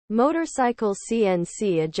Motorcycle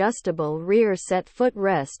CNC adjustable rear set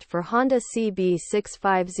footrest for Honda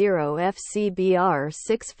CB650F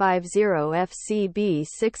CBR650F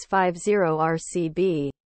CB650RCB.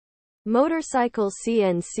 Motorcycle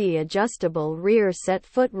CNC adjustable rear set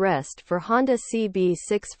footrest for Honda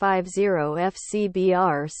CB650F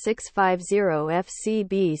CBR650F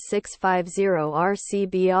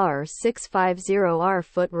CB650RCBR650R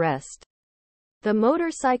footrest. The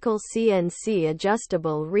motorcycle CNC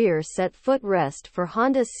adjustable rear set footrest for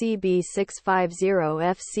Honda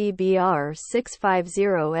CB650F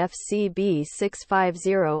CBR650F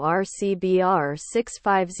CB650R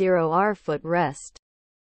CBR650R footrest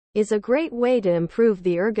is a great way to improve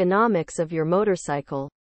the ergonomics of your motorcycle.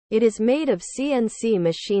 It is made of CNC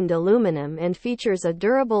machined aluminum and features a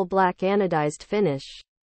durable black anodized finish.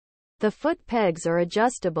 The foot pegs are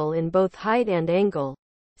adjustable in both height and angle,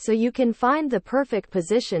 so you can find the perfect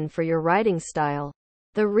position for your riding style.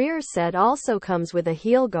 The rear set also comes with a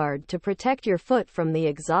heel guard to protect your foot from the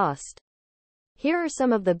exhaust. Here are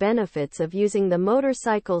some of the benefits of using the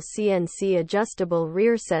motorcycle CNC adjustable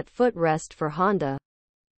rear set footrest for Honda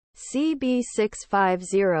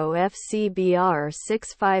CB650F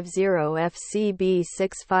CBR650F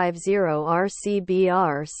CB650R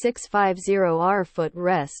CBR650R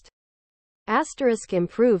footrest.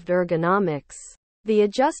 Improved ergonomics. The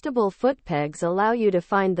adjustable foot pegs allow you to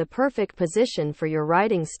find the perfect position for your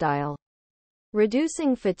riding style,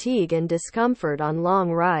 reducing fatigue and discomfort on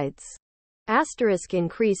long rides.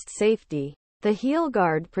 Increased safety. The heel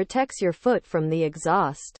guard protects your foot from the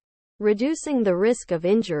exhaust, reducing the risk of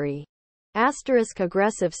injury.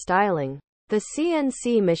 Aggressive styling. The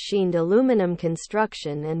CNC machined aluminum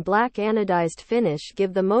construction and black anodized finish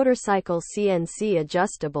give the motorcycle CNC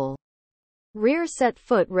adjustable rear set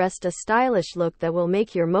footrest a stylish look that will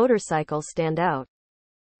make your motorcycle stand out.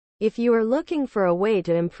 If you are looking for a way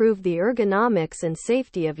to improve the ergonomics and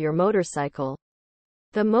safety of your motorcycle,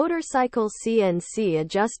 the motorcycle CNC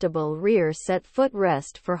adjustable rear set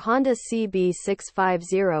footrest for Honda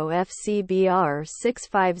CB650F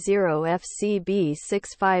CBR650F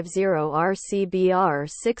CB650R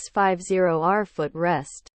CBR650R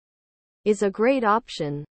footrest is a great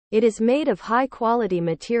option. It is made of high-quality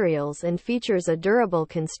materials and features a durable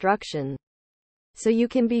construction, so you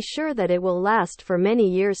can be sure that it will last for many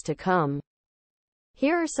years to come.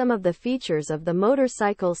 Here are some of the features of the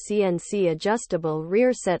motorcycle CNC adjustable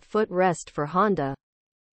rear set footrest for Honda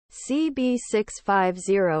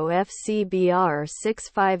CB650F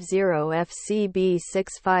CBR650F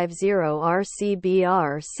CB650R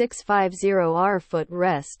CBR650R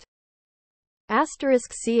footrest.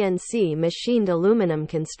 CNC machined aluminum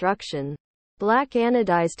construction. Black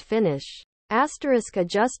anodized finish.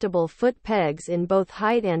 Adjustable foot pegs in both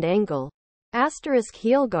height and angle.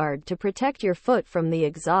 Heel guard to protect your foot from the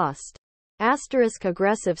exhaust.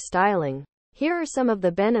 Aggressive styling. Here are some of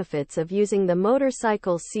the benefits of using the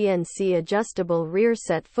motorcycle CNC adjustable rear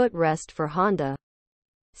set footrest for Honda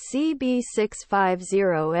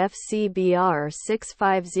CB650F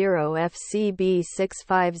CBR650F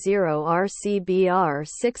CB650R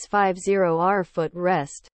CBR650R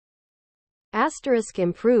footrest.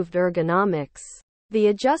 Improved ergonomics. The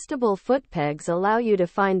adjustable foot pegs allow you to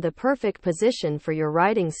find the perfect position for your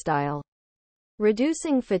riding style,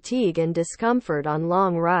 reducing fatigue and discomfort on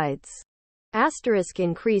long rides.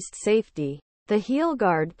 Increased safety. The heel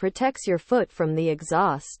guard protects your foot from the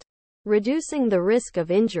exhaust, reducing the risk of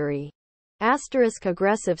injury.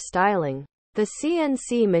 Aggressive styling. The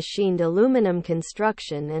CNC machined aluminum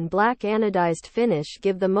construction and black anodized finish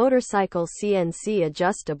give the motorcycle CNC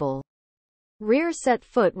adjustable rear set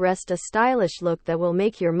footrest a stylish look that will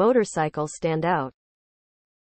make your motorcycle stand out.